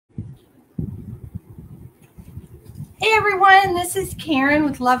Hey everyone, this is Karen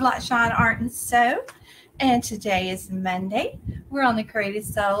with Love Light Shine Art and Sew, and today is Monday. We're on the Painted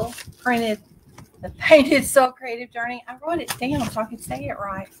Soul Creative Journey. I wrote it down so I could say it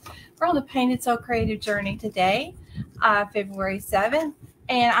right. We're on the Painted Soul Creative Journey today, February 7th,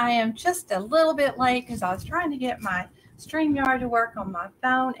 and I am just a little bit late because I was trying to get my StreamYard to work on my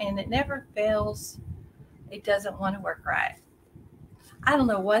phone, and it never fails. It doesn't want to work right. I don't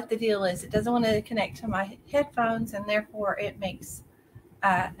know what the deal is. It doesn't want to connect to my headphones, and therefore it makes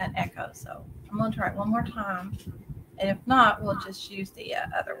an echo. So I'm going to try it one more time. And if not, we'll just use the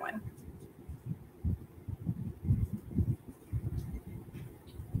other one.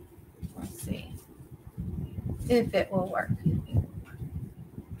 Let's see if it will work.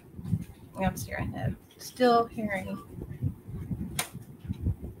 I'm still hearing.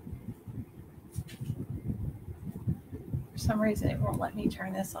 For some reason, it won't let me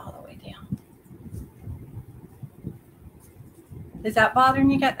turn this all the way down. Is that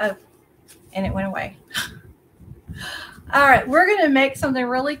bothering you guys? Oh, and it went away. All right, we're going to make something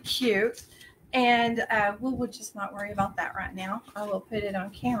really cute, and we'll just not worry about that right now. I will put it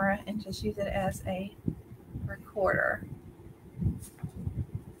on camera and just use it as a recorder.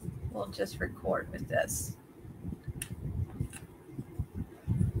 We'll just record with this.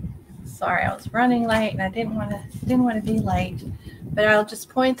 Sorry, I was running late and I didn't want to be late, but I'll just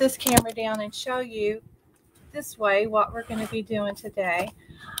point this camera down and show you this way what we're going to be doing today.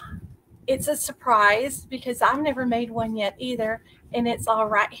 It's a surprise because I've never made one yet either, and it's all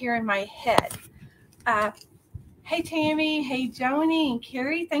right here in my head. Hey Tammy, hey Joni and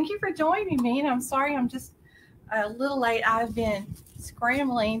Carrie, thank you for joining me, and I'm sorry I'm just a little late. I've been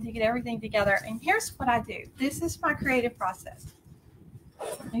scrambling to get everything together, and here's what I do. This is my creative process.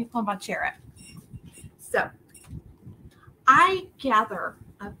 Let me pull my chair up. So I gather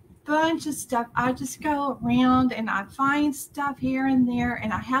a bunch of stuff. I just go around and I find stuff here and there,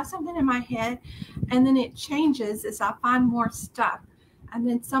 and I have something in my head, and then it changes as I find more stuff, and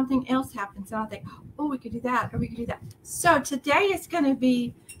then something else happens, and I think, oh, we could do that, or we could do that. So today is going to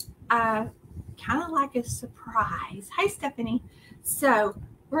be kind of like a surprise. Hi, Stephanie. So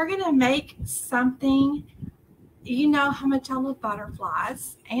we're going to make something. You know how much I love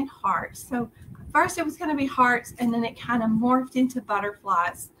butterflies and hearts. So first it was going to be hearts, and then it kind of morphed into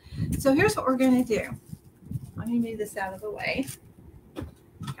butterflies. So here's what we're going to do. Let me move this out of the way.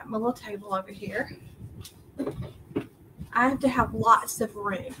 Got my little table over here. I have to have lots of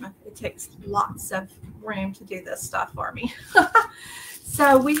room. It takes lots of room to do this stuff for me.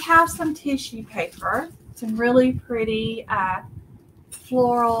 So we have some tissue paper, some really pretty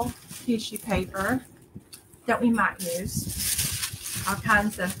floral tissue paper that we might use. All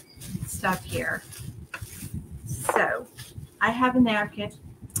kinds of stuff here. So I have a napkin.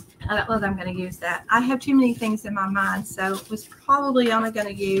 I don't know that I'm going to use that. I have too many things in my mind, so it was probably only going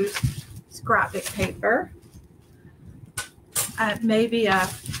to use scrapbook paper, maybe a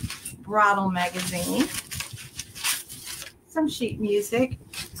bridal magazine, some sheet music.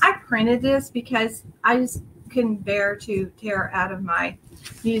 I printed this because I just couldn't bear to tear out of my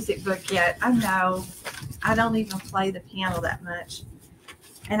music book yet. I know I don't even play the piano that much,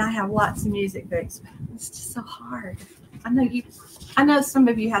 and I have lots of music books, but it's just so hard. I know some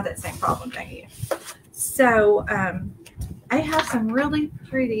of you have that same problem, don't you? So I have some really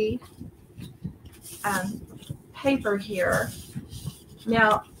pretty paper here.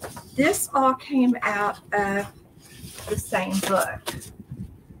 Now, this all came out of the same book,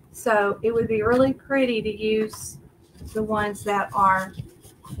 so it would be really pretty to use the ones that are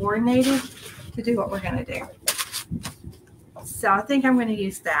coordinated to do what we're going to do. So I think I'm going to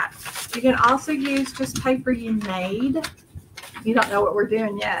use that. You can also use just paper you made. You don't know what we're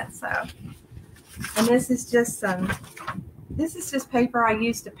doing yet, so. And this is just paper I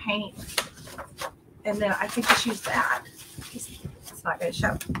used to paint, and then I could just use that. It's not going to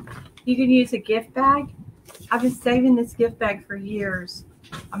show. You can use a gift bag. I've been saving this gift bag for years.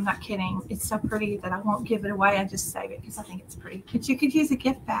 I'm not kidding. It's so pretty that I won't give it away. I just save it because I think it's pretty. But you could use a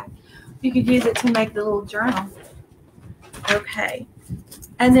gift bag. You could use it to make the little journal. Okay.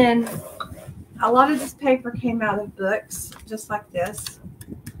 And then a lot of this paper came out of books, just like this.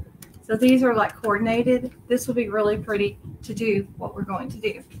 So these are like coordinated. This will be really pretty to do what we're going to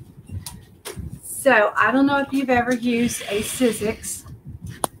do. So I don't know if you've ever used a Sizzix,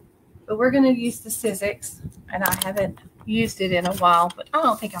 but we're going to use the Sizzix, and I haven't used it in a while, but I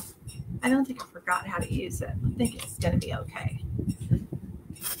don't think I forgot how to use it. I think it's going to be okay.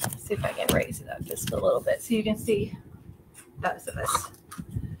 Let's see if I can raise it up just a little bit so you can see those of us.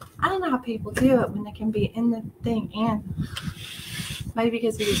 I don't know how people do it when they can be in the thing, and maybe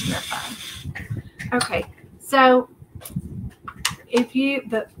because we're using their phone. Okay, so if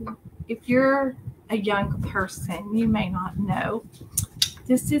you're a young person, you may not know.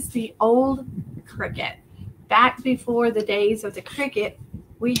 This is the old Cricut. Back before the days of the Cricut,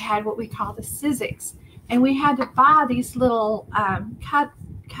 we had what we call the Sizzix, and we had to buy these little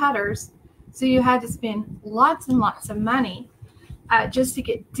cutters. So you had to spend lots and lots of money just to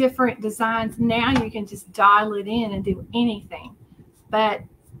get different designs. Now you can just dial it in and do anything. But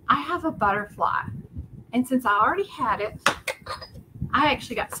I have a butterfly, and since I already had it, I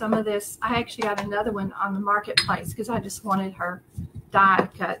actually got some of this. I actually got another one on the marketplace because I just wanted her die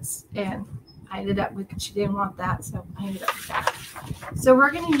cuts, and I ended up with, she didn't want that, so I ended up with that. So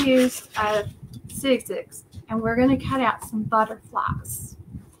we're going to use a Sizzix, and we're going to cut out some butterflies.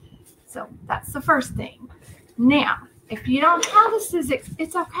 So that's the first thing. Now, if you don't have a Sizzix,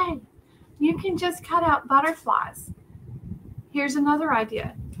 it's okay. You can just cut out butterflies. Here's another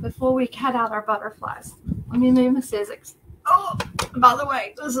idea. Before we cut out our butterflies, let me move my Sizzix. Oh, by the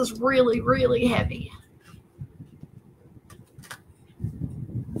way, this is really, really heavy.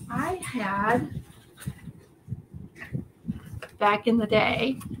 I had, back in the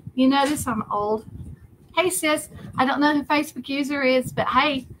day, you notice I'm old. Hey, sis, I don't know who Facebook user is, but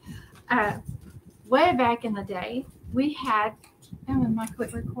hey, way back in the day, we had, oh, am I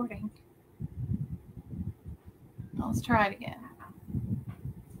quit recording? Let's try it again.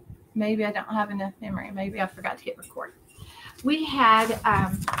 Maybe I don't have enough memory. Maybe I forgot to hit record. We had,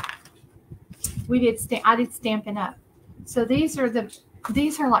 I did Stampin' Up. So these are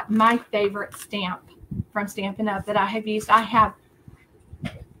like my favorite stamp from Stampin' Up that I have used. I have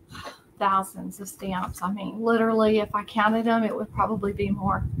thousands of stamps. I mean, literally, if I counted them, it would probably be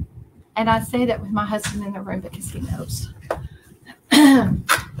more. And I say that with my husband in the room because he knows.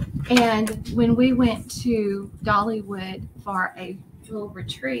 And when we went to Dollywood for a little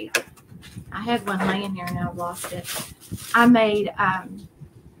retreat, I had one laying here and I lost it. I made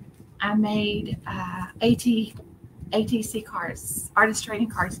ATC cards, artist trading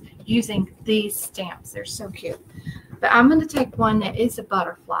cards, using these stamps. They're so cute. But I'm going to take one that is a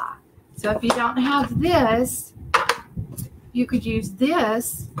butterfly. So if you don't have this, you could use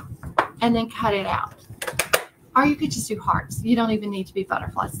this and then cut it out. Or you could just do hearts. You don't even need to be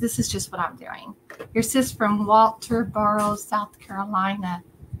butterflies. This is just what I'm doing. Your sis from Walterboro, South Carolina.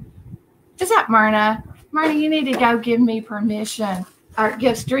 Is that Myrna? Myrna, you need to go give me permission, or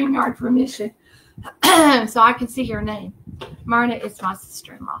give StreamYard permission, so I can see your name. Myrna is my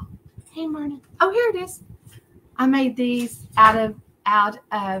sister-in-law. Hey, Myrna. Oh, here it is. I made these out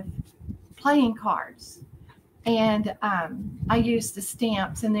of playing cards. And I used the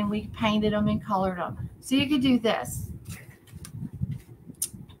stamps, and then we painted them and colored them. So you could do this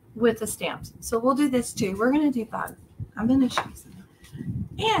with the stamps. So we'll do this too. We're going to do both. I'm going to show you some.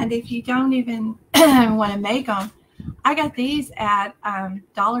 And if you don't even want to make them, I got these at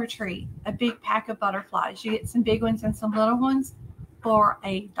Dollar Tree, a big pack of butterflies. You get some big ones and some little ones for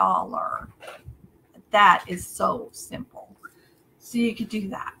 $1. That is so simple. So you could do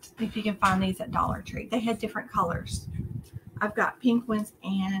that if you can find these at Dollar Tree. They had different colors. I've got pink ones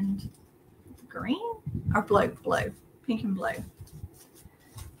and green or blue, pink and blue.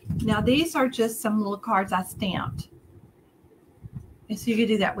 Now these are just some little cards I stamped. And so you could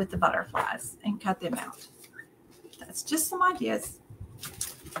do that with the butterflies and cut them out. That's just some ideas.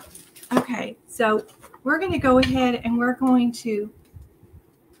 Okay, so we're going to go ahead and we're going to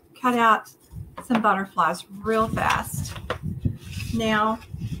cut out some butterflies real fast. Now,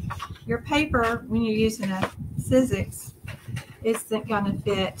 your paper, when you're using a Sizzix, isn't going to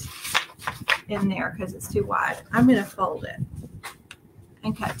fit in there because it's too wide. I'm going to fold it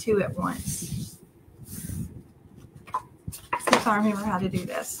and cut two at once. See if I remember how to do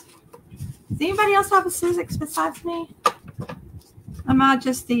this. Does anybody else have a Sizzix besides me? Am I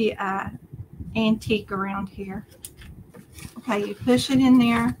just the antique around here? Okay, you push it in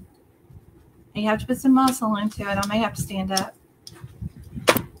there. And you have to put some muscle into it. I may have to stand up.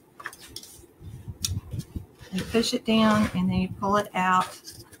 You push it down, and then you pull it out,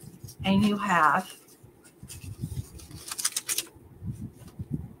 and you have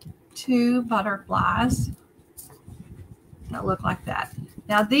two butterflies that look like that.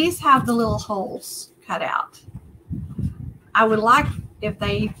 Now these have the little holes cut out. I would like if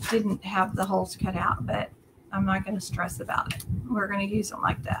they didn't have the holes cut out, but I'm not going to stress about it. We're going to use them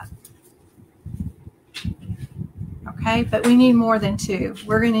like that. Okay, but we need more than two.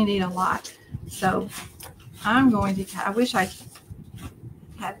 We're going to need a lot. So I'm going to, I wish I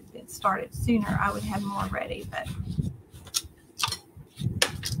had it started sooner. I would have more ready, but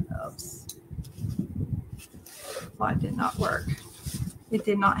oops. Well, it did not work. It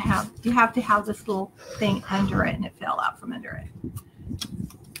did not have, you have to have this little thing under it, and it fell out from under it.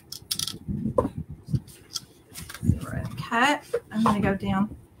 So we're going to cut. I'm going to go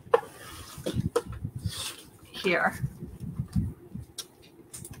down here.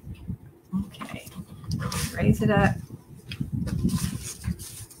 Okay, raise it up.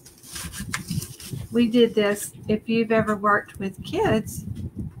 We did this, if you've ever worked with kids,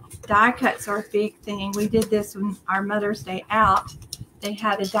 die cuts are a big thing. We did this when our Mother's Day out. They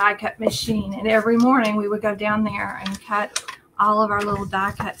had a die cut machine, and every morning we would go down there and cut all of our little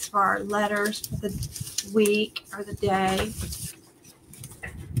die cuts for our letters for the week or the day.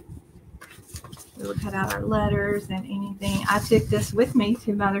 We would cut out our letters and anything. I took this with me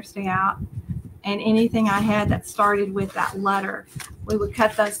to Mother's Day out, and anything I had that started with that letter, we would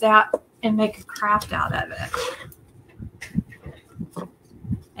cut those out and make a craft out of it.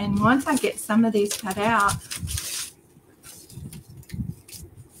 And once I get some of these cut out,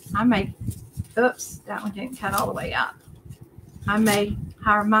 I may, oops, that one didn't cut all the way out. I may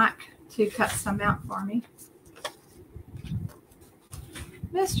hire Mike to cut some out for me.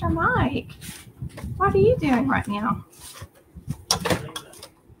 Mr. Mike, what are you doing right now?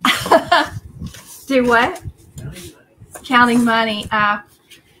 Do what? Counting money.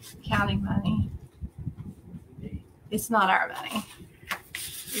 Counting money. It's not our money.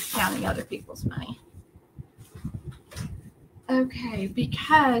 It's counting other people's money. Okay,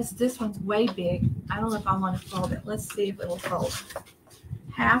 because this one's way big, I don't know if I want to fold it. Let's see if it will fold.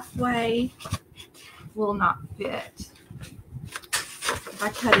 Halfway will not fit. If I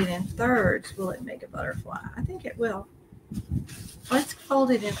cut it in thirds, will it make a butterfly? I think it will. Let's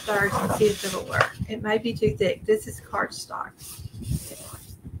fold it in thirds and see if it'll work. It may be too thick. This is cardstock.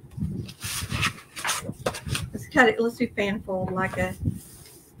 Let's cut it. Let's do fan fold like a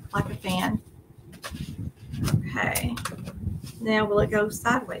fan. Okay. Now will it go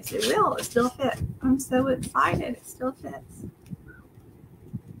sideways? It will. It still fits. I'm so excited. It still fits.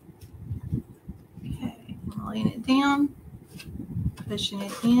 Okay. Rolling it down. Pushing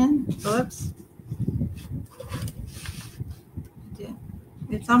it in. Whoops.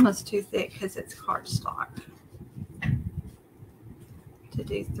 It's almost too thick because it's cardstock to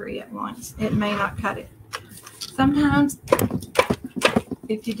do 3 at once. It may not cut it. Sometimes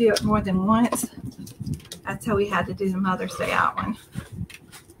if you do it more than once, that's how we had to do the Mother's Day out one.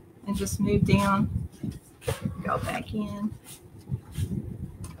 And just move down, go back in.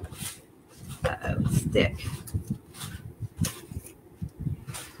 Uh-oh, it's thick.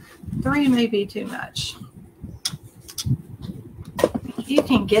 3 may be too much. You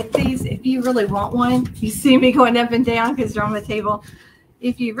can get these if you really want one. You see me going up and down because they're on the table.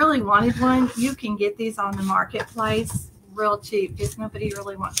 If you really wanted one, you can get these on the marketplace real cheap because nobody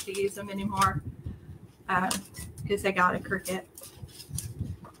really wants to use them anymore because they got a Cricut.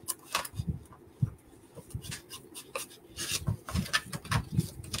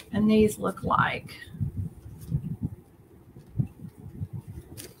 And these look like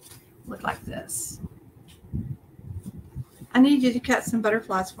this. I need you to cut some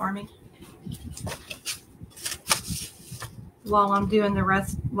butterflies for me while I'm doing the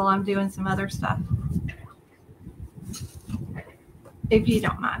rest, while I'm doing some other stuff. If you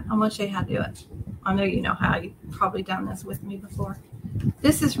don't mind, I'm going to show you how to do it. I know you know how. You've probably done this with me before.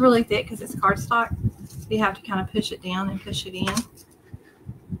 This is really thick because it's cardstock. You have to kind of push it down and push it in.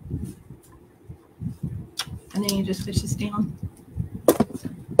 And then you just push this down.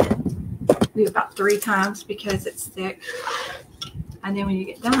 Do about 3 times because it's thick. And then when you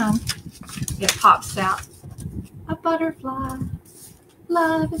get done, it pops out a butterfly.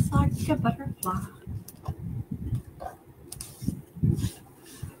 Love is like a butterfly.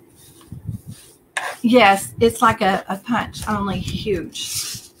 Yes, it's like a punch, only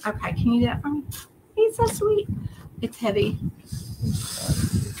huge. Okay, can you do that for me? He's so sweet. It's heavy.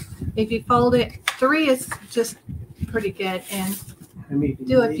 If you fold it, 3 is just pretty good. And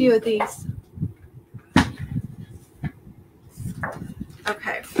do a few of these.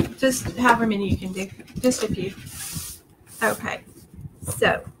 Okay, just however many you can do, just a few. Okay,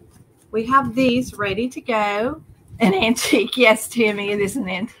 so we have these ready to go. An antique, yes, Tammy, it is an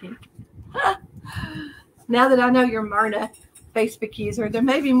antique. Now that I know you're Myrna Facebook user, there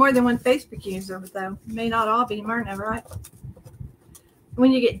may be more than one Facebook user, though. May not all be Myrna, right?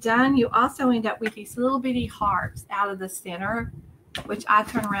 When you get done, you also end up with these little bitty hearts out of the center, which I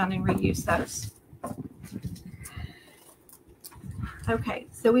turn around and reuse those. Okay,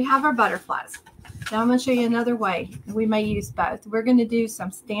 so we have our butterflies. Now I'm going to show you another way. We may use both. We're going to do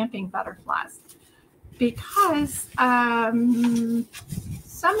some stamping butterflies because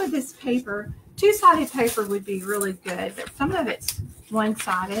some of this paper, 2-sided paper would be really good, but some of it's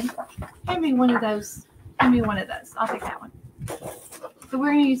one-sided. Hand me one of those. Hand me one of those. I'll take that one. So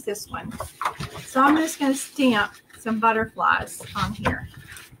we're going to use this one. So I'm just going to stamp some butterflies on here.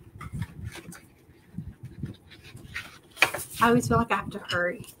 I always feel like I have to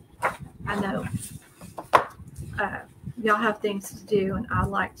hurry. I know y'all have things to do, and I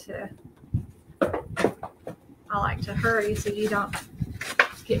like to hurry so you don't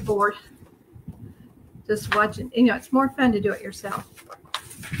get bored just watching. You know, it's more fun to do it yourself.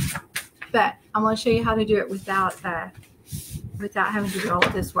 But I'm going to show you how to do it without having to do all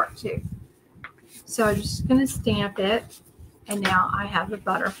of this work too. So I'm just going to stamp it, and now I have a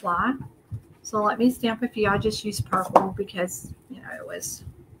butterfly. So let me stamp a few. I just used purple because, you know,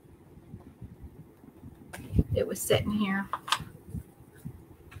 it was sitting here.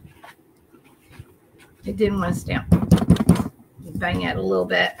 It didn't want to stamp. Bang it a little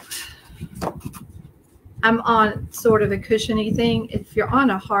bit. I'm on sort of a cushiony thing. If you're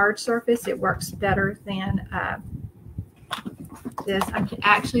on a hard surface, it works better than this.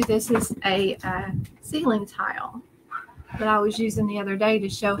 Actually, this is a ceiling tile that I was using the other day to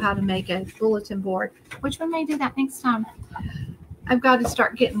show how to make a bulletin board, which we may do that next time. I've got to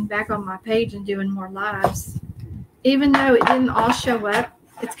start getting back on my page and doing more lives. Even though it didn't all show up,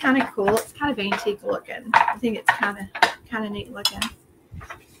 it's kind of cool. It's kind of antique looking. I think it's kind of neat looking.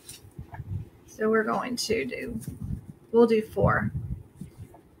 So we're going to we'll do 4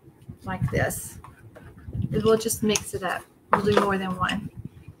 like this. We'll just mix it up. We'll do more than one.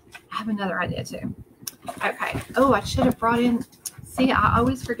 I have another idea too. Okay. Oh, I should have brought in, see, I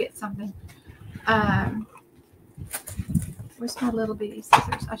always forget something. Where's my little bitty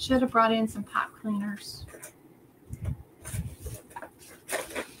scissors? I should have brought in some pipe cleaners.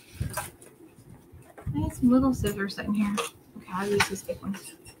 I had some little scissors in here. Okay, I'll use these big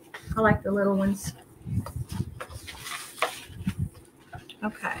ones. I like the little ones.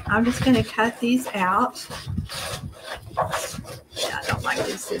 Okay, I'm just going to cut these out. Yeah, I don't like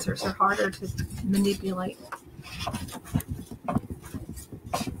these scissors. They're harder to manipulate.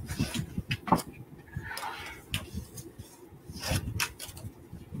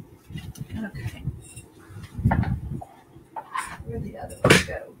 Okay. Where'd the other ones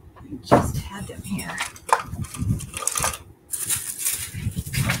go? I just had them here.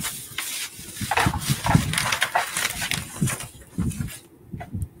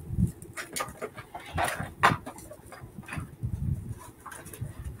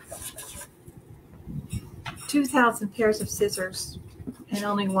 $2,000 pairs of scissors and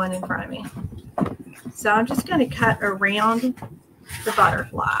only one in front of me. So I'm just going to cut around the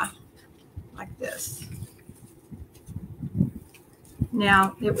butterfly like this.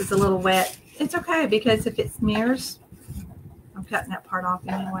 Now it was a little wet. It's okay because if it smears, I'm cutting that part off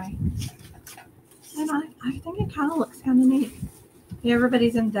anyway. And I think it kind of looks kind of neat. Yeah,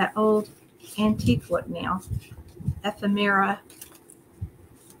 everybody's in that old antique look now. Ephemera.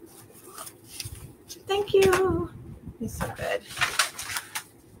 Thank you. He's so good.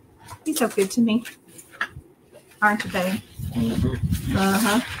 He's so good to me. Aren't you, babe? Mm-hmm.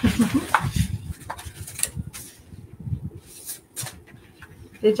 Uh-huh.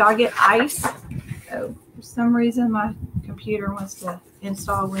 Did y'all get ice? Oh, for some reason my computer wants to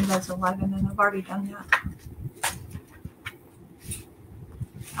install Windows 11 and I've already done that.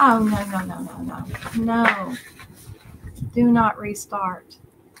 Oh, no. No. Do not restart.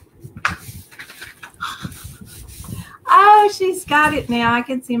 Oh, she's got it now. I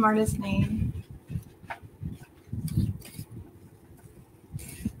can see Marta's name.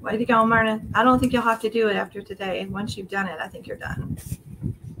 Way to go, Marta. I don't think you'll have to do it after today. Once you've done it, I think you're done.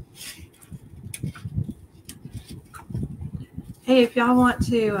 Hey, if y'all want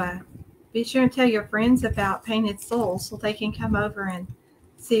to, be sure and tell your friends about Painted Souls so they can come over and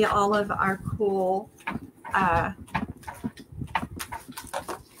see all of our cool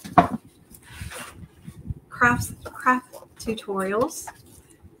craft tutorials.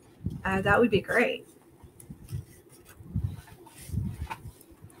 That would be great.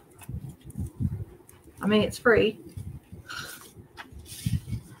 I mean, it's free.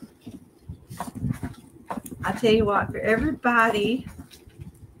 I tell you what, for everybody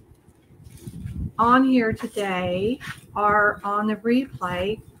on here today or on the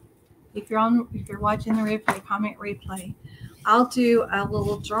replay, if you're watching the replay, comment replay, I'll do a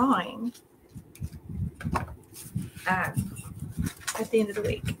little drawing at the end of the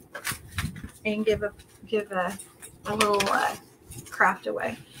week and give a little craft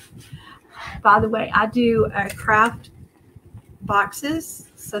away. By the way, I do craft boxes,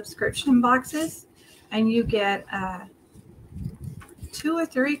 subscription boxes, and you get 2 or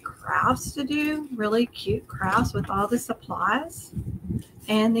 3 crafts to do, really cute crafts with all the supplies.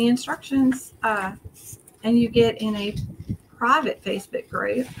 and the instructions, and you get in a private Facebook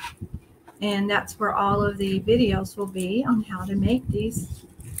group, and that's where all of the videos will be on how to make these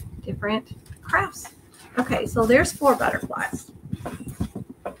different crafts. Okay, so there's 4 butterflies.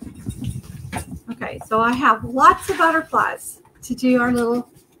 Okay, so I have lots of butterflies to do our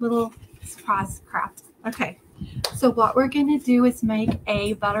little surprise craft. Okay, so what we're going to do is make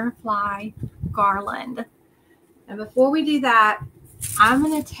a butterfly garland. And before we do that, I'm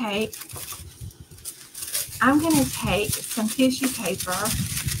going to take some tissue paper.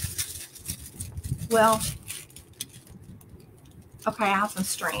 Well, okay, I have some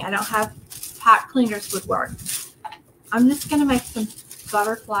string. I don't have pipe cleaners would work. I'm just going to make some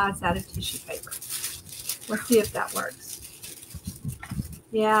butterflies out of tissue paper. Let's see if that works.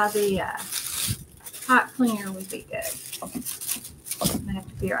 Yeah, the pipe cleaner would be good. I'm going to have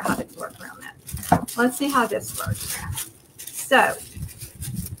to figure out how to work around that. Let's see how this works. So,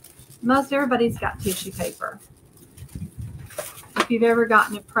 most everybody's got tissue paper. If you've ever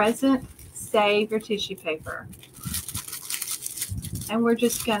gotten a present, save your tissue paper. And we're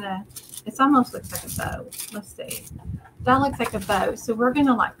just going to, it almost looks like a bow. Let's see. That looks like a bow. So we're going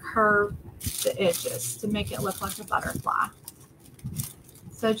to like curve the edges to make it look like a butterfly.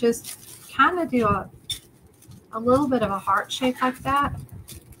 So just kind of do a little bit of a heart shape like that.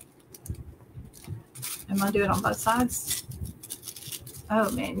 I'm going to do it on both sides. Oh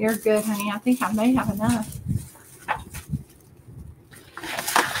man, you're good, honey. I think I may have enough.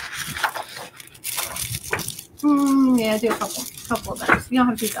 Yeah, do a couple of those. You don't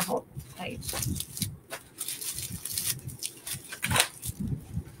have to do the whole page. Does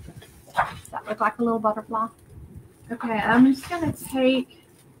that look like a little butterfly? Okay, I'm just going to take,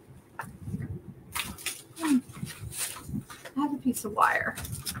 I have a piece of wire.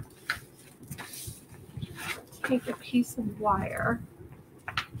 Take a piece of wire.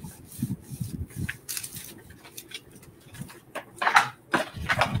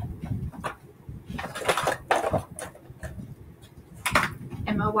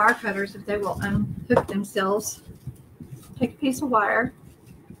 And my wire cutters, if they will unhook themselves, take a piece of wire.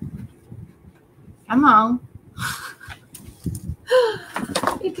 Come on.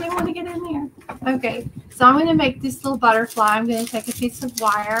 It didn't want to get in there. Okay, so I'm going to make this little butterfly. I'm going to take a piece of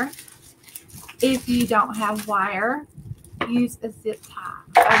wire. If you don't have wire, use a zip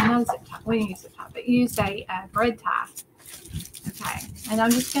tie. No zip tie. We didn't use zip tie, but use a bread tie. Okay, and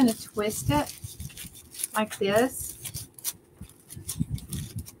I'm just going to twist it like this.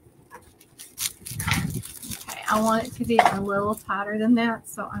 Okay, I want it to be a little tighter than that,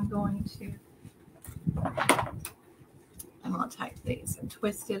 so I'm going to take these and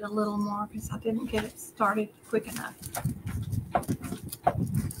twist it a little more because I didn't get it started quick enough.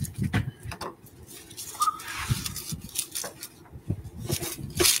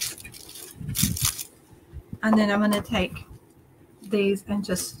 And then I'm going to take these and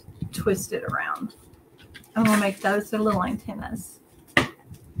just twist it around. I'm going to make those the little antennas.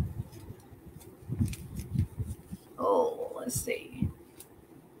 Oh, let's see.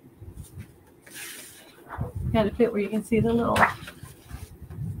 Got to fit where you can see the little.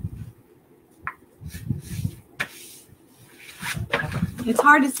 It's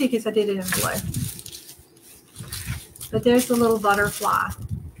hard to see because I did it in blue. But there's the little butterfly.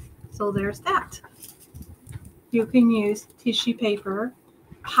 So there's that. You can use tissue paper.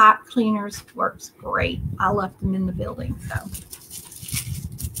 Pipe cleaners works great. I left them in the building, so.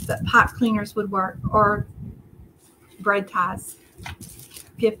 But pipe cleaners would work, or braid ties,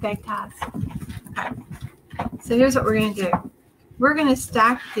 gift bag ties. Okay. So here's what we're going to do. We're going to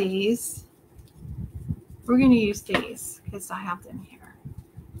stack these. We're going to use these because I have them here.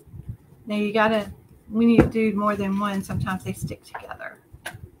 Now you got to, when you do more than one, sometimes they stick together.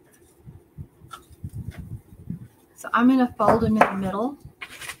 So I'm going to fold them in the middle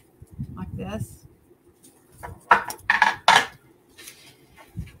like this.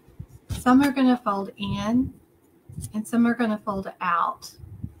 Some are going to fold in and some are going to fold out.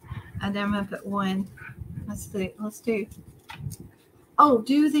 And then I'm going to put one. Let's do. Oh,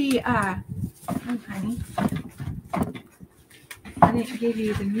 do the, oh, honey. I didn't give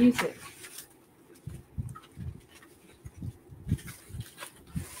you the music.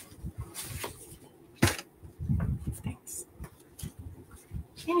 Thanks.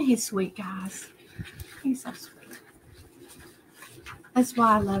 Isn't he sweet, guys? He's so sweet. That's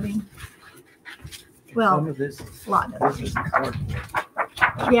why I love him. Well, a lot of this.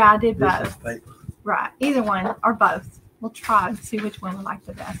 Yeah, I did both. Right, either one or both. We'll try and see which one we like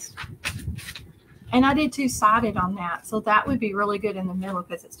the best. And I did two-sided on that, so that would be really good in the middle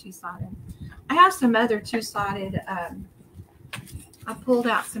because it's two-sided. I have some other two-sided I pulled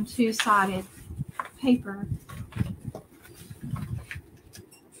out some two-sided paper.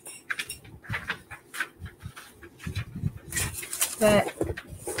 But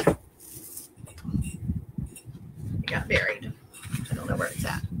it got buried. I don't know where it's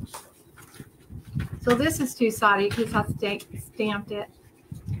at. So this is two-sided because I stamped it.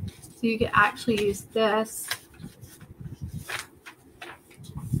 So you can actually use this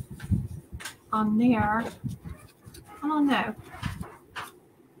on there. I don't know.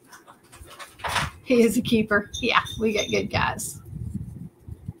 He is a keeper. Yeah, we get good guys.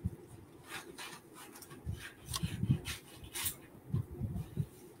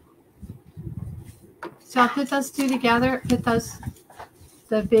 So I'll put those two together, put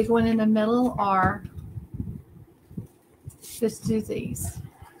the big one in the middle, or just do these.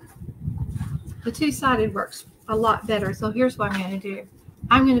 The two-sided works a lot better. So here's what I'm going to do.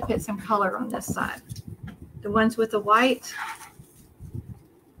 I'm going to put some color on this side. The ones with the white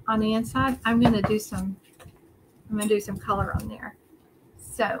on the inside, I'm going to do some color on there.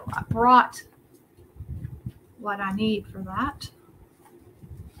 So I brought what I need for that.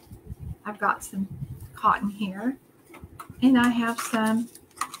 I've got some cotton here, and I have some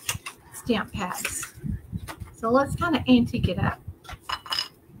stamp pads. So let's kind of antique it up.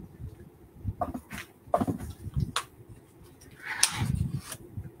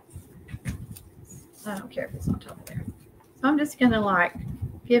 I don't care if it's on top of there. So I'm just going to like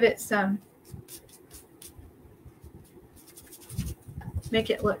give it some, make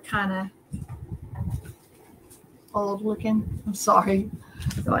it look kind of old looking. I'm sorry,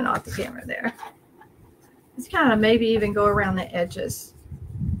 going off the camera there. It's kind of maybe even go around the edges.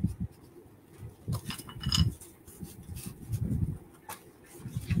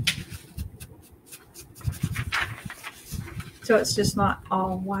 So it's just not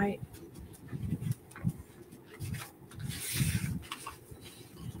all white.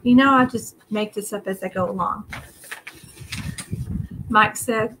 You know, I just make this up as I go along. Mike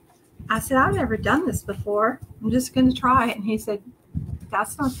said, I said, I've never done this before. I'm just going to try it. And he said,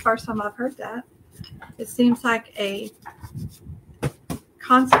 that's not the first time I've heard that. It seems like a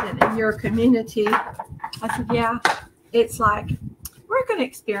constant in your community. I said, yeah, it's like, we're going to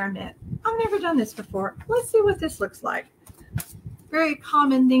experiment. I've never done this before. Let's see what this looks like. Very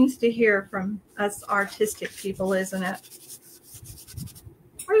common things to hear from us artistic people, isn't it?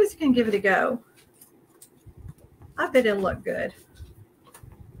 We're just going to give it a go. I bet it'll look good.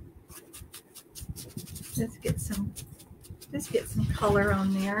 Let's get some color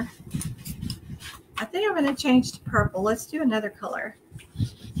on there. I think I'm going to change to purple. Let's do another color.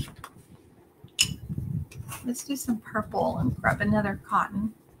 Let's do some purple and grab another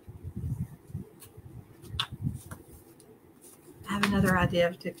cotton. I have another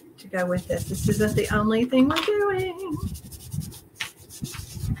idea to go with this. This isn't the only thing we're doing.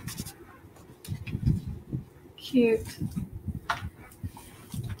 Cute.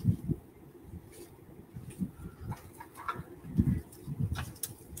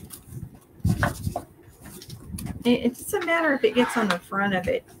 It doesn't matter if it gets on the front of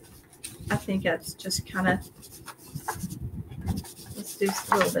it. I think that's just kind of, let's do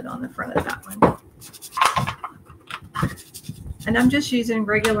a little bit on the front of that one. And I'm just using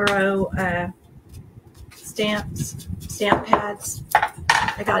regular stamp pads.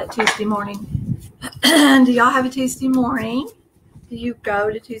 I got it Tuesday morning. Do y'all have a Tuesday morning? Do you go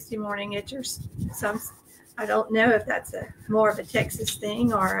to Tuesday morning at your I don't know if that's more of a Texas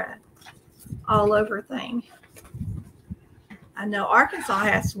thing or a all over thing. I know Arkansas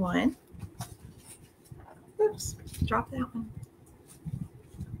has one. Oops, drop that one.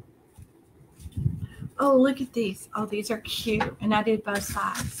 Oh, look at these. Oh, these are cute. And I did both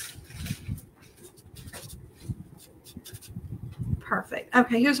sides. Perfect.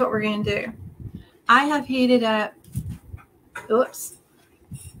 Okay, here's what we're going to do. I have heated up, oops.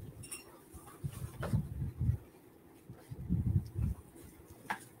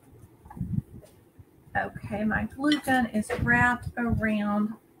 Okay, my glue gun is wrapped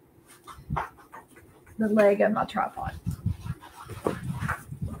around the leg of my tripod.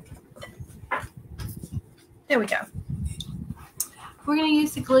 There we go. We're going to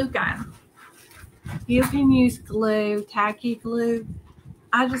use the glue gun. You can use glue, tacky glue.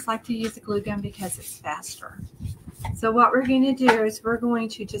 I just like to use the glue gun because it's faster. So what we're going to do is we're going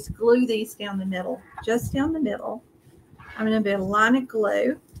to just glue these down the middle, just down the middle. I'm going to put a line of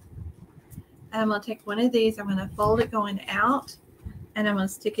glue. And I'm going to take one of these. I'm going to fold it going out. And I'm going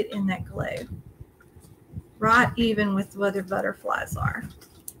to stick it in that glue. Right even with where the butterflies are.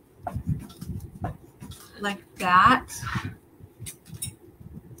 Like that.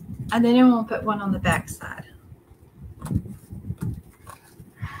 And then I'm going to put one on the back side.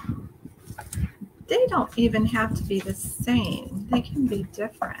 they don't even have to be the same. They can be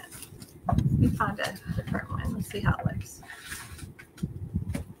different. Let me find a different one. Let's see how it looks.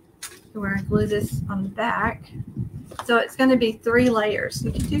 So we're going to glue this on the back. So it's going to be 3 layers.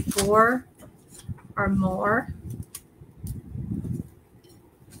 You can do 4 or more.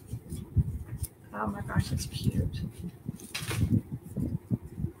 Oh my gosh, it's cute.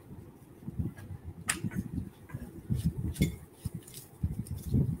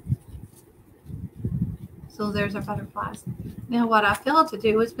 So there's our butterflies. Now what I failed to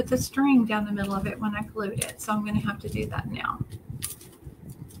do was put the string down the middle of it when I glued it. So I'm going to have to do that now.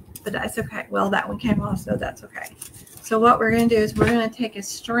 But that's okay. Well, that one came off, so that's okay. So what we're going to do is we're going to take a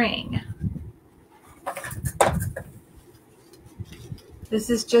string.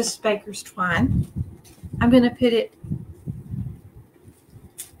 This is just baker's twine. I'm going to put it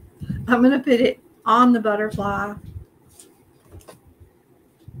on the butterfly.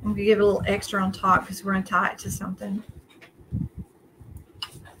 I'm going to give it a little extra on top because we're going to tie it to something.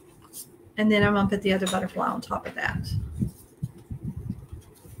 And then I'm going to put the other butterfly on top of that.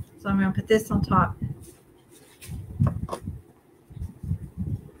 So I'm going to put this on top.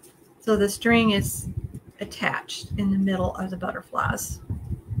 So the string is attached in the middle of the butterflies.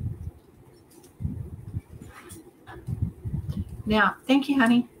 Now, thank you,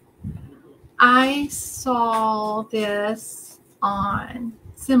 honey. I saw this on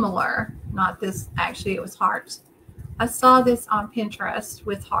similar, not this, actually it was hearts. I saw this on Pinterest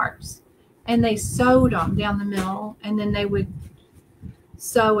with hearts, and they sewed them down the middle, and then they would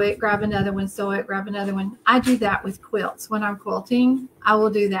sew it, grab another one, sew it, grab another one. I do that with quilts. When I'm quilting, I will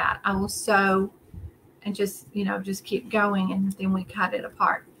do that. I will sew and just, you know, just keep going, and then we cut it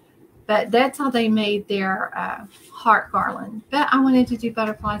apart. But that's how they made their heart garland. But I wanted to do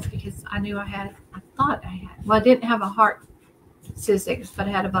butterflies because I knew I thought I had, well, I didn't have a heart sizzix, but I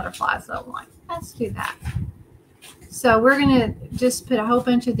had a butterfly, so I'm like, let's do that. So we're going to just put a whole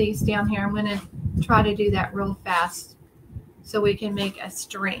bunch of these down here. I'm going to try to do that real fast so we can make a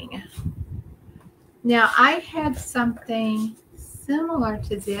string. Now, I had something similar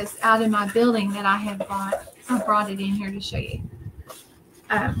to this out in my building that I had bought. I brought it in here to show you.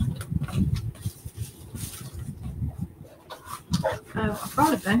 Oh, I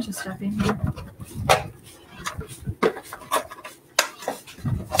brought a bunch of stuff in here.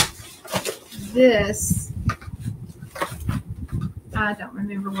 This, I don't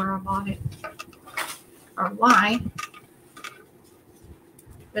remember where I bought it or why,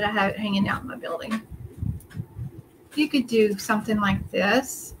 but I have it hanging out in my building. You could do something like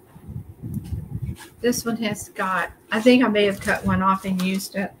this. This one has got, I think I may have cut one off and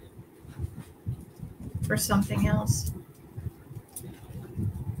used it for something else.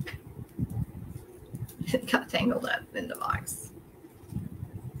 It got tangled up in the box.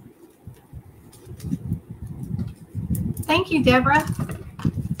 Thank you, Deborah.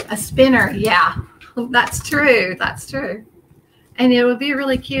 A spinner, yeah, that's true. That's true. And it would be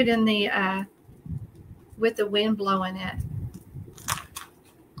really cute in the with the wind blowing it.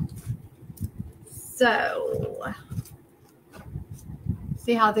 So,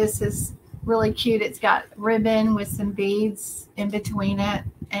 see how this is really cute? It's got ribbon with some beads in between it.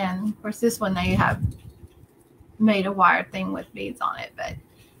 And of course, this one they have made a wire thing with beads on it. But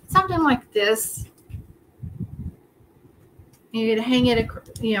something like this, you could hang it,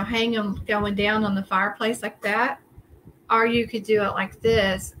 you know, hang them going down on the fireplace like that. Or you could do it like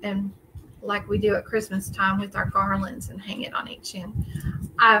this, and like we do at Christmas time with our garlands, and hang it on each end.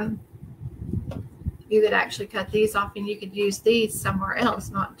 You could actually cut these off, and you could use these somewhere else,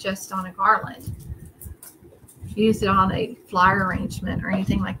 not just on a garland. Use it on a flower arrangement or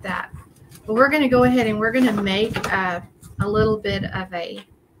anything like that. But we're going to go ahead and we're going to make a little bit of a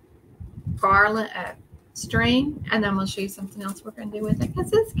garland string, and then we'll show you something else we're going to do with it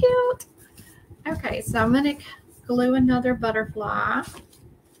because it's cute. Okay, so I'm going to glue another butterfly.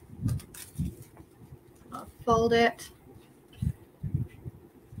 I'll fold it.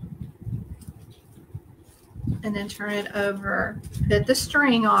 And then turn it over. Put the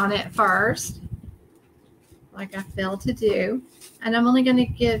string on it first, like I failed to do. And I'm only going to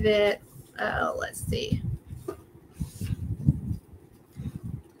give it, let's see.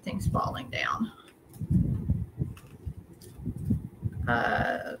 Things falling down.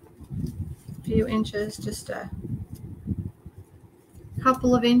 A few inches, just a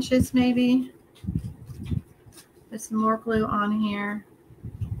couple of inches maybe. Put some more glue on here.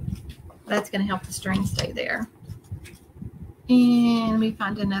 That's going to help the string stay there. And let me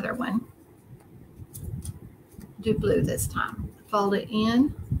find another one. Do blue this time. Fold it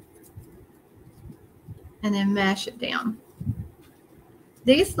in and then mash it down.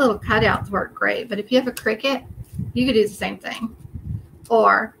 these little cutouts work great, but if you have a Cricut, you could do the same thing.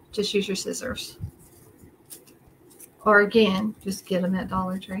 Or just use your scissors. Or again, just get them at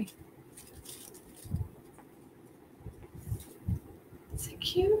Dollar Tree. Is it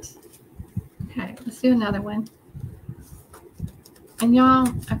cute? Okay, let's do another one. And y'all,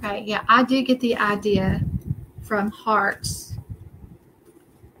 okay, yeah, I did get the idea from Hearts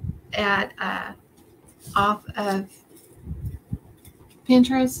at off of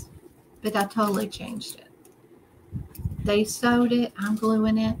Pinterest, but I totally changed it. They sewed it, I'm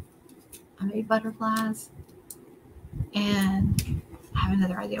gluing it, I made butterflies, and I have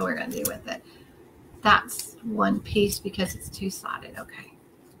another idea what we're going to do with it. That's one piece because it's two-sided. Okay.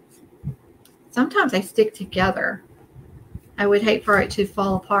 Sometimes they stick together. I would hate for it to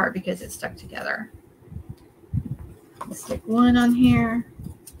fall apart because it's stuck together. I'll stick one on here.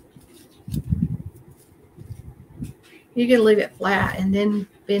 You can leave it flat and then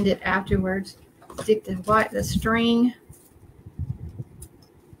bend it afterwards. Stick the string.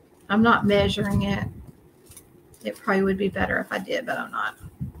 I'm not measuring it. It probably would be better if I did, but I'm not.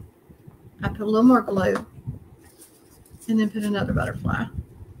 I put a little more glue and then put another butterfly.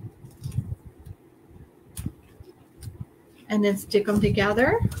 And then stick them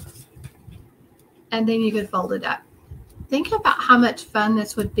together. And then you could fold it up. Think about how much fun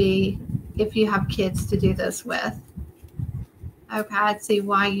this would be if you have kids to do this with. Okay, I'd see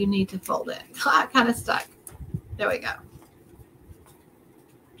why you need to fold it. Kind of stuck. There we go.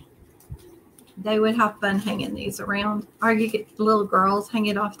 They would have fun hanging these around. Or you get little girls hang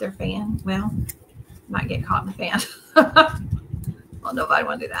it off their fan. Well, might get caught in the fan. Well, nobody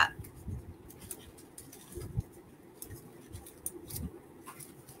want to do that.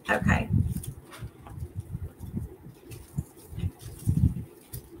 Okay.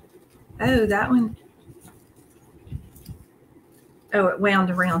 Oh, that one. Oh, it wound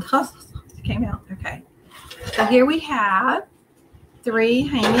around. It came out. Okay. So here we have 3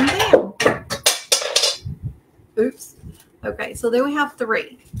 hanging down. Oops. Okay, so there we have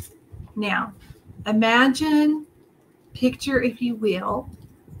 3. Now, imagine, picture, if you will,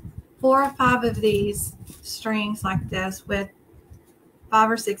 4 or 5 of these strings like this with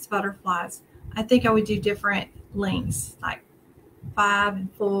 5 or 6 butterflies. I think I would do different lengths, like 5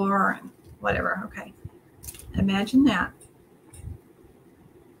 and 4 and whatever. Okay. Imagine that.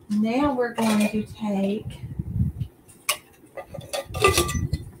 Now we're going to take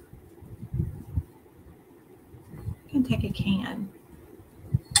a can.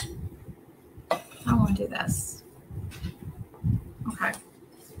 I want to do this. Okay.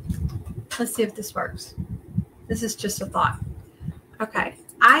 Let's see if this works. This is just a thought. Okay.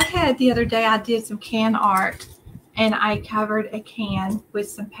 I had the other day, I did some can art and I covered a can with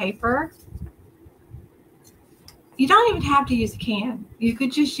some paper. You don't even have to use a can. You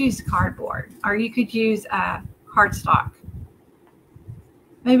could just use cardboard or you could use cardstock.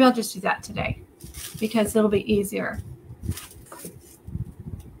 Maybe I'll just do that today because it'll be easier.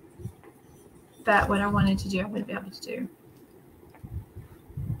 But what I wanted to do, I wouldn't be able to do.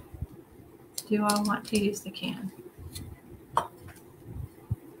 Do I want to use the can?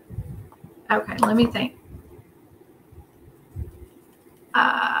 Okay, let me think.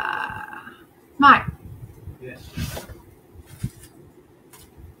 Mike. Yes.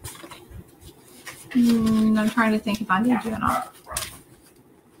 I'm trying to think if I need you or not.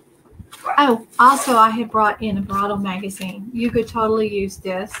 Oh, also I had brought in a bridal magazine. You could totally use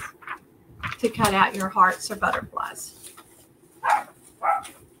this to cut out your hearts or butterflies.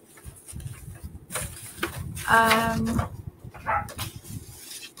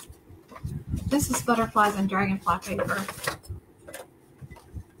 This is butterflies and dragonfly paper.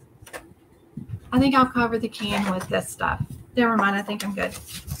 I think I'll cover the can with this stuff. Never mind, I think I'm good.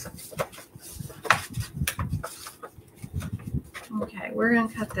 Okay, we're going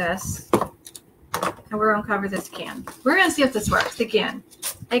to cut this. And we're going to cover this can. We're going to see if this works. Again,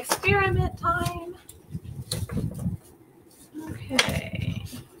 experiment time. Okay.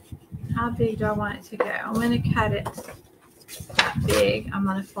 How big do I want it to go? I'm going to cut it that big. I'm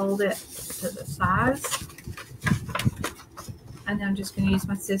going to fold it to the size. And then I'm just going to use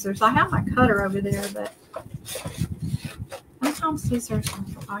my scissors. I have my cutter over there, but sometimes scissors are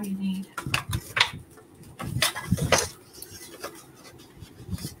all you need.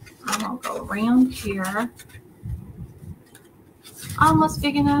 I'm going to go around here. Almost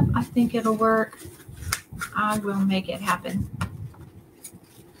big enough. I think it'll work. I will make it happen.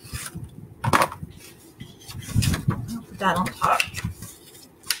 I'll put that on top.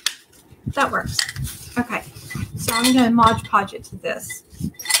 That works. Okay. So I'm going to Mod Podge it to this.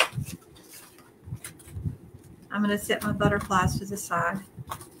 I'm going to set my butterflies to the side.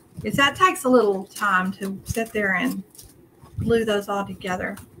 Because that takes a little time to sit there and glue those all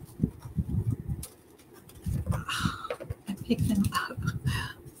together. And pick them up.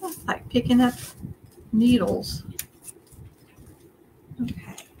 It's like picking up needles.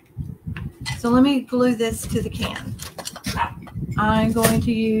 Okay. So let me glue this to the can. I'm going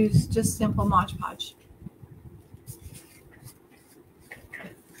to use just simple Mod Podge.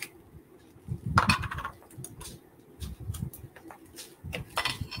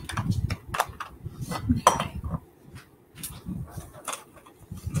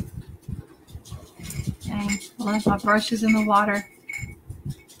 Okay, well, my brush is in the water.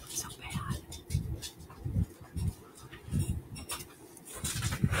 So bad.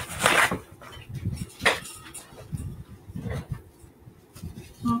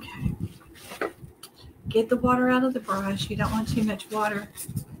 Okay. Get the water out of the brush. You don't want too much water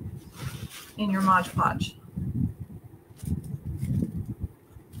in your Mod Podge.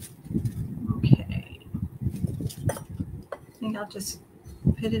 Okay. I think I'll just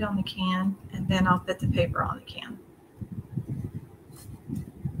put it on the can and then I'll put the paper on the can.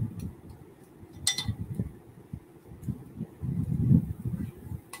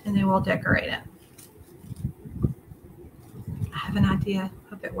 And then we'll decorate it. I have an idea.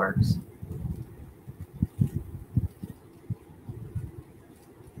 Hope it works.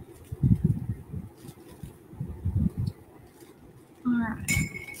 All right.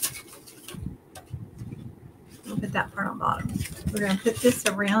 We'll put that part on bottom. We're going to put this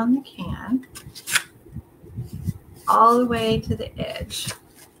around the can all the way to the edge.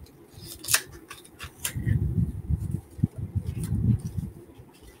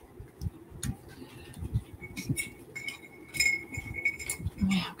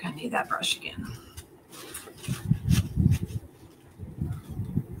 Yeah, I'm going to need that brush again.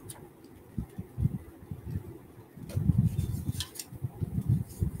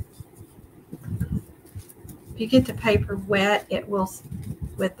 If you get the paper wet, it will,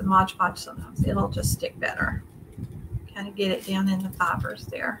 with the Mod Podge sometimes, it'll just stick better. Kind of get it down in the fibers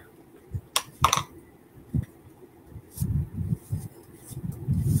there.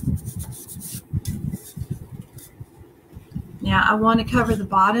 Now I want to cover the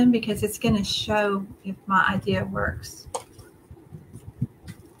bottom because it's going to show if my idea works.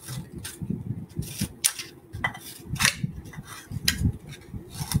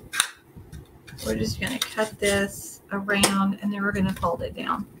 We're just going to cut this around and then we're going to fold it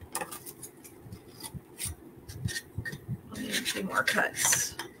down. I'll need a few more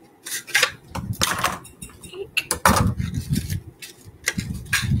cuts. Eek.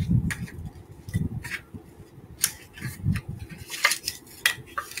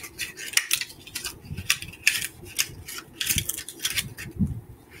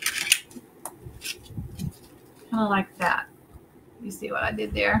 Kind of like that. You see what I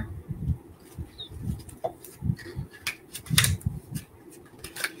did there?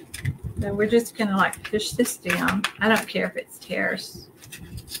 So we're just going to like push this down. I don't care if it's tears.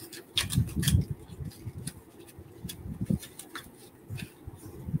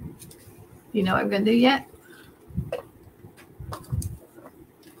 You know what I'm going to do yet?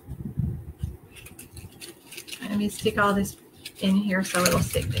 Let me stick all this in here so it'll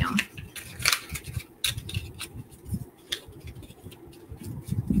stick down.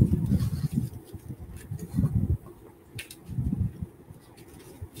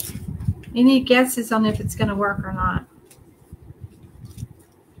 Any guesses on if it's going to work or not?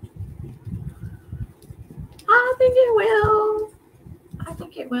 I think it will. I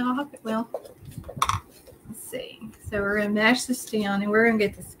think it will. I hope it will. Let's see. So we're going to mash this down and we're going to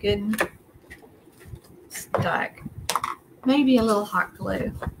get this good and stuck. Maybe a little hot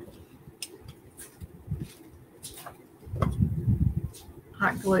glue.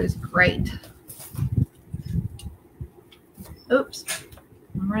 Hot glue is great. Oops.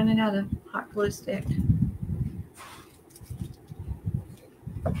 I'm running out of hot glue stick.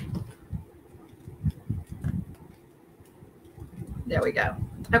 There we go.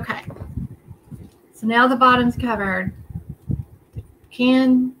 Okay. So now the bottom's covered. The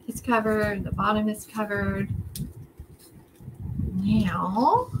can is covered. The bottom is covered.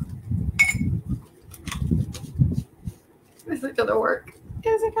 Now, is it going to work?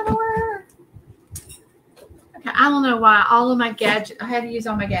 Is it going to work? Okay, I don't know why all of my gadgets, I had to use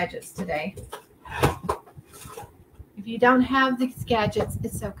all my gadgets today. If you don't have these gadgets,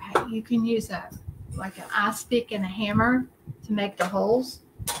 it's okay. You can use like an ice pick and a hammer to make the holes.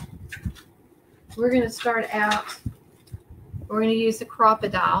 We're going to start out, we're going to use the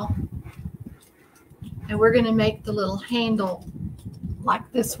crocodile, and we're going to make the little handle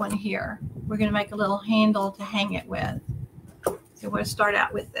like this one here. We're going to make a little handle to hang it with. So we're going to start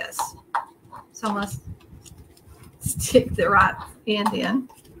out with this. So I'm going to stick the right end in,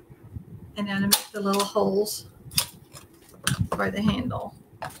 and then make the little holes for the handle.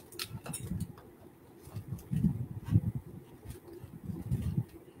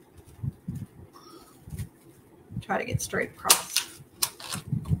 Try to get straight across.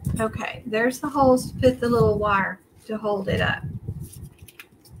 Okay, there's the holes to put the little wire to hold it up.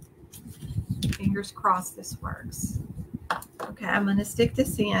 Fingers crossed this works. Okay, I'm going to stick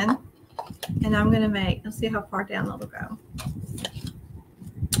this in, and I'm going to make, let's see how far down it'll go.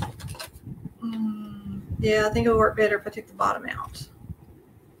 Yeah, I think it'll work better if I take the bottom out.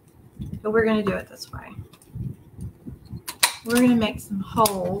 But we're going to do it this way. We're going to make some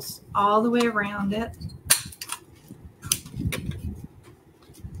holes all the way around it.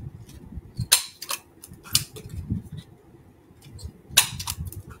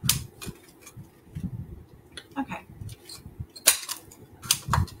 Okay.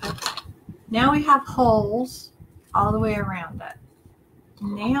 Now we have holes all the way around it.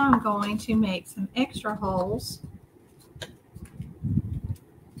 Now I'm going to make some extra holes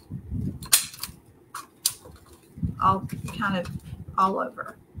all kind of all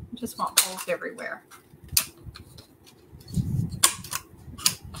over. I just want holes everywhere.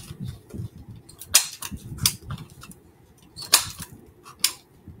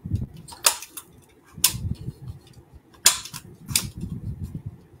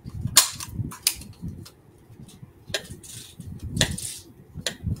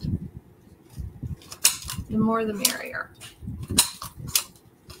 The more the merrier.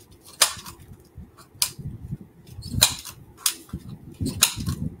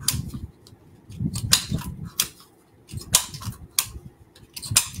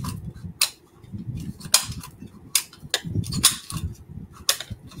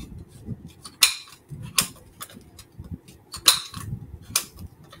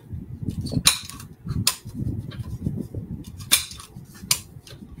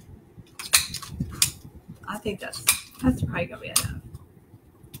 I think that's probably gonna be enough.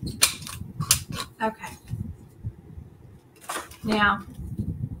 Okay. Now,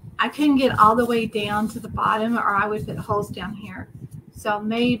 I couldn't get all the way down to the bottom, or I would put holes down here. So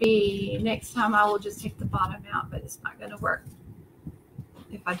maybe next time I will just take the bottom out, but it's not gonna work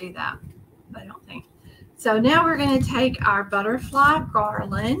if I do that, I don't think. So now we're gonna take our butterfly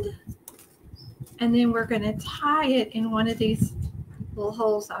garland, and then we're gonna tie it in one of these little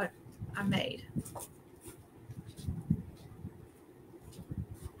holes I made.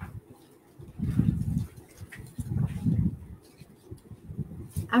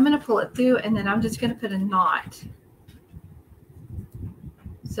 I'm going to pull it through, and then I'm just going to put a knot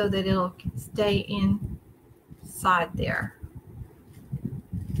so that it'll stay inside there.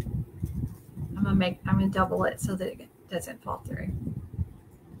 I'm going to double it so that it doesn't fall through.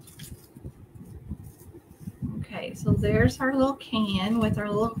 Okay, so there's our little can with our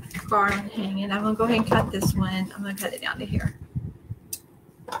little garland hanging. I'm going to go ahead and cut this one. I'm going to cut it down to here.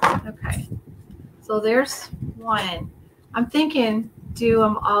 Okay, so there's one. I'm thinking do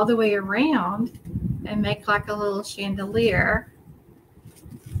them all the way around and make like a little chandelier.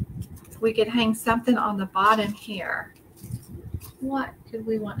 We could hang something on the bottom here. What could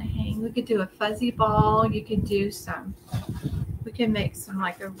we want to hang? We could do a fuzzy ball. You could do some, we can make some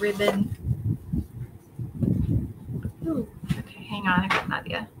like a ribbon. Ooh, okay, hang on, I got an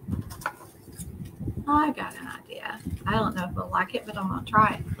idea. I got an idea. I don't know if we'll like it, but I'm gonna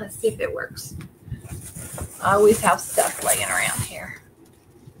try it. Let's see if it works. I always have stuff laying around here.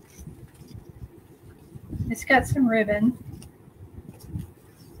 It's got some ribbon.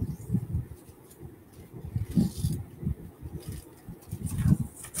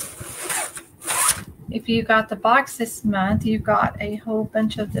 If you got the box this month, you got a whole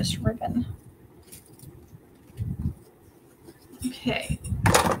bunch of this ribbon. Okay,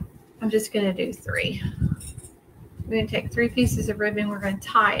 I'm just going to do 3. We're going to take 3 pieces of ribbon. We're going to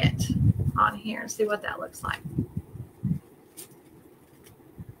tie it on here and see what that looks like.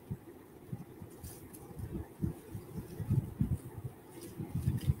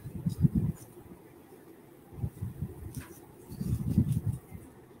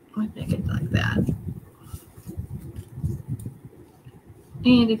 Make it like that.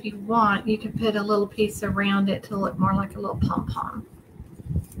 And if you want, you can put a little piece around it to look more like a little pom-pom.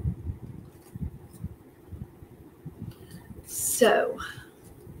 So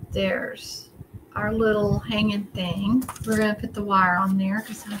there's our little hanging thing. We're going to put the wire on there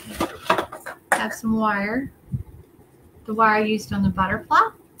because I have some wire. The wire used on the butterfly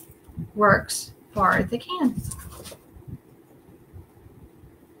works for the can.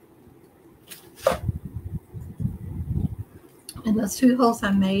 And those 2 holes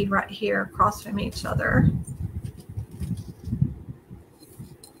I made right here across from each other.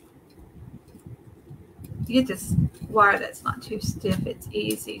 You get this wire that's not too stiff. It's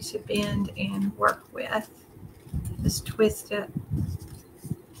easy to bend and work with. Just twist it.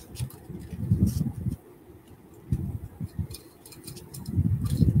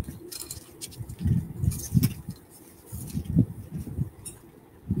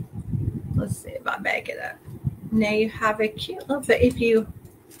 Let's see if I back it up. Now you have a cute little bit. If you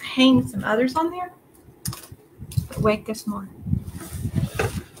hang some others on there, wait, there's more.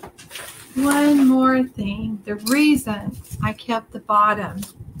 One more thing. The reason I kept the bottom,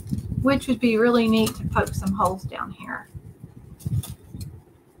 which would be really neat to poke some holes down here,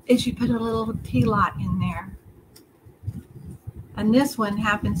 is you put a little tea light in there. And this one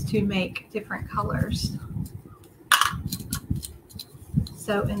happens to make different colors.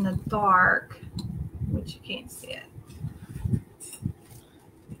 So in the dark, which you can't see it.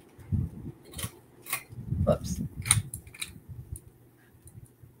 Whoops.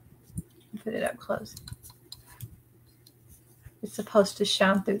 Put it up close. It's supposed to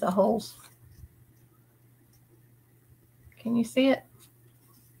shine through the holes. Can you see it?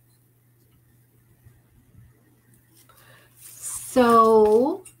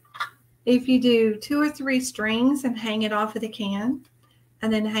 So if you do 2 or 3 strings and hang it off of the can,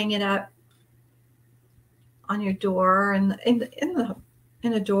 and then hang it up on your door and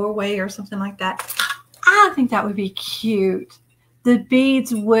in a doorway or something like that, I think that would be cute. The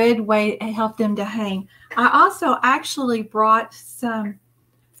beads would help them to hang. I also actually brought some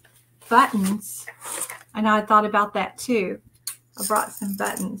buttons, and I thought about that too. I brought some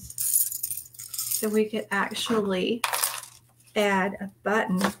buttons so we could actually add a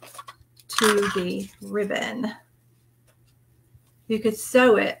button to the ribbon. You could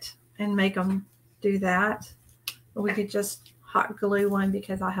sew it and make them do that, or we could just hot glue one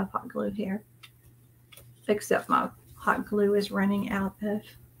because I have hot glue here, except my hot glue is running out of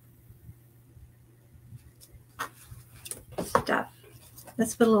stuff.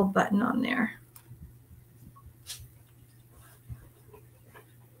 Let's put a little button on there.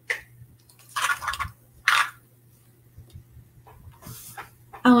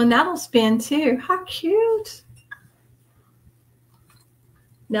 Oh, and that'll spin too. How cute.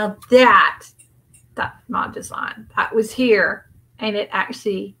 Now that's my design. That was here, and it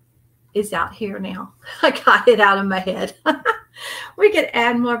actually is out here now. I got it out of my head. We could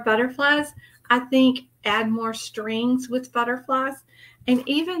add more butterflies. I think add more strings with butterflies, and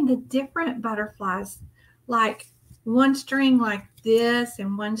even the different butterflies, like one string like this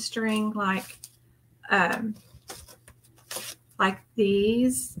and one string like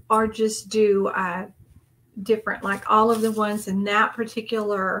these, or just do different, like all of the ones in that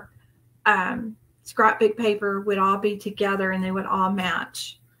particular scrapbook paper would all be together and they would all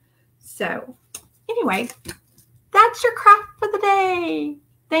match. So anyway, that's your craft for the day.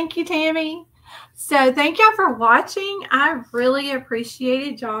 Thank you, Tammy. So thank y'all for watching. I really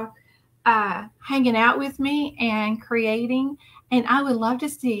appreciated y'all hanging out with me and creating. And I would love to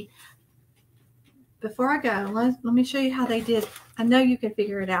see, before I go, let me show you how they did. I know you can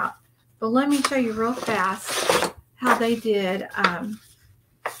figure it out, but let me show you real fast how they did.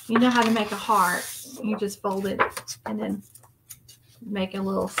 You know how to make a heart. You just fold it and then make a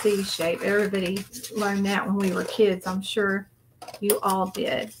little C shape. Everybody learned that when we were kids. I'm sure you all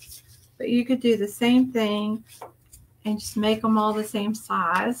did. But you could do the same thing and just make them all the same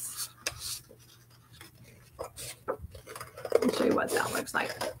size. I'll show you what that looks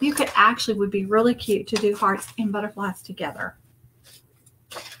like. You could actually, would be really cute to do hearts and butterflies together.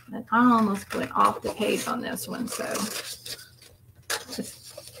 And I almost went off the page on this one, so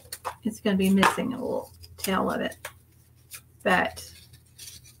it's going to be missing a little tail of it. But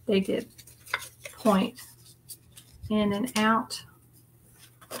they did point in and out.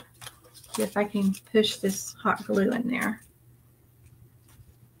 See if I can push this hot glue in there.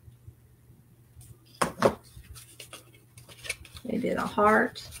 They did a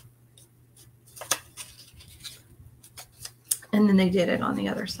heart. And then they did it on the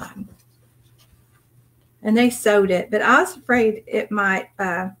other side. And they sewed it, but I was afraid it might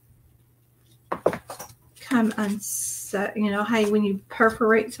come unsewn. You know, how when you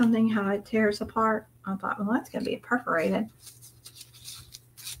perforate something, how it tears apart. I thought, well, that's going to be perforated.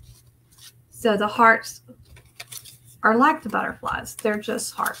 So the hearts are like the butterflies. They're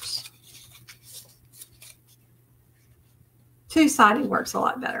just hearts. Two-sided works a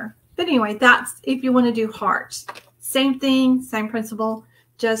lot better. But anyway, that's if you want to do hearts. Same thing, same principle.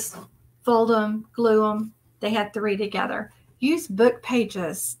 Just fold them, glue them. They had 3 together. Use book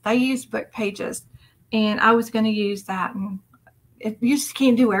pages. They used book pages. And I was going to use that. And you just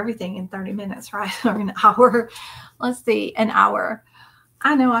can't do everything in 30 minutes, right? Or an hour. Let's see, an hour.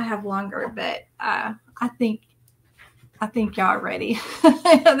 I know I have longer, but I think y'all are ready.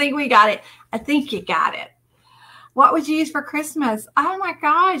 I think we got it. I think you got it. What would you use for Christmas? Oh my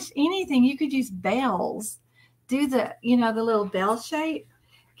gosh, anything. You could use bells. Do the, the little bell shape.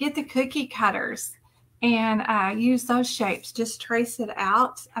 Get the cookie cutters and use those shapes. Just trace it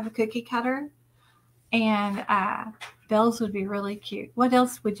out of a cookie cutter. And bells would be really cute. What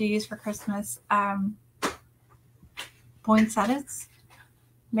else would you use for Christmas? Poinsettias,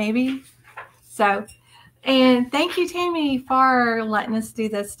 maybe. So, and thank you, Tammy, for letting us do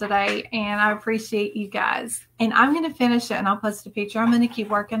this today. And I appreciate you guys. And I'm going to finish it and I'll post a picture. I'm going to keep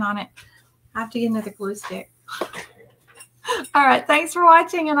working on it. I have to get another glue stick. All right. Thanks for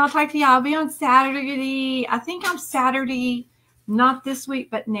watching. And I'll talk to you. I'll be on Saturday. I think I'm Saturday, not this week,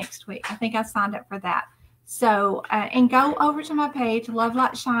 but next week. I think I signed up for that. So, and go over to my page, Love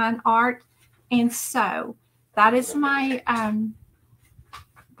Light Shine Art and Sew. That is my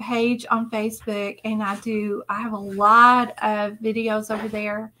page on Facebook, and I have a lot of videos over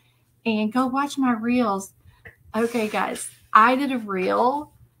there, and go watch my reels. Okay, guys, I did a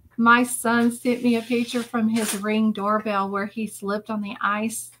reel. My son sent me a picture from his Ring doorbell where he slipped on the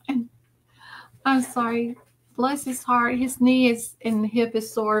ice, and I'm sorry, bless his heart, his knee and hip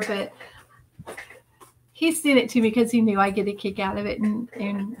is sore, but he sent it to me because he knew I get a kick out of it,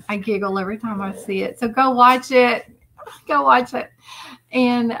 and I giggle every time I see it. So go watch it. Go watch it.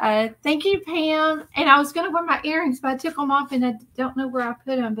 And thank you, Pam. And I was going to wear my earrings, but I took them off, and I don't know where I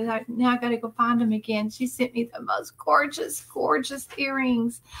put them. But now I got to go find them again. She sent me the most gorgeous, gorgeous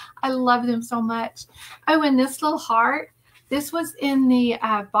earrings. I love them so much. Oh, and this little heart. This was in the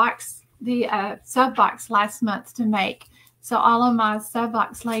box, the sub box last month to make. So all of my sub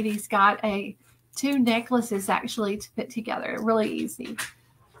box ladies got 2 necklaces actually to put together. Really easy.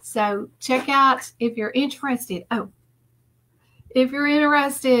 So check out if you're interested. Oh, if you're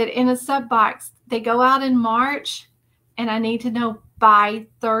interested in a sub box, they go out in March, and I need to know by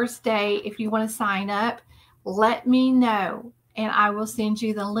Thursday if you want to sign up. Let me know, and I will send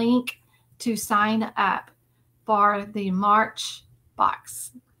you the link to sign up for the March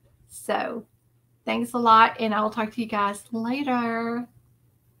box. So thanks a lot, and I will talk to you guys later.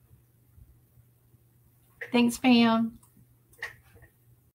 Thanks, Pam.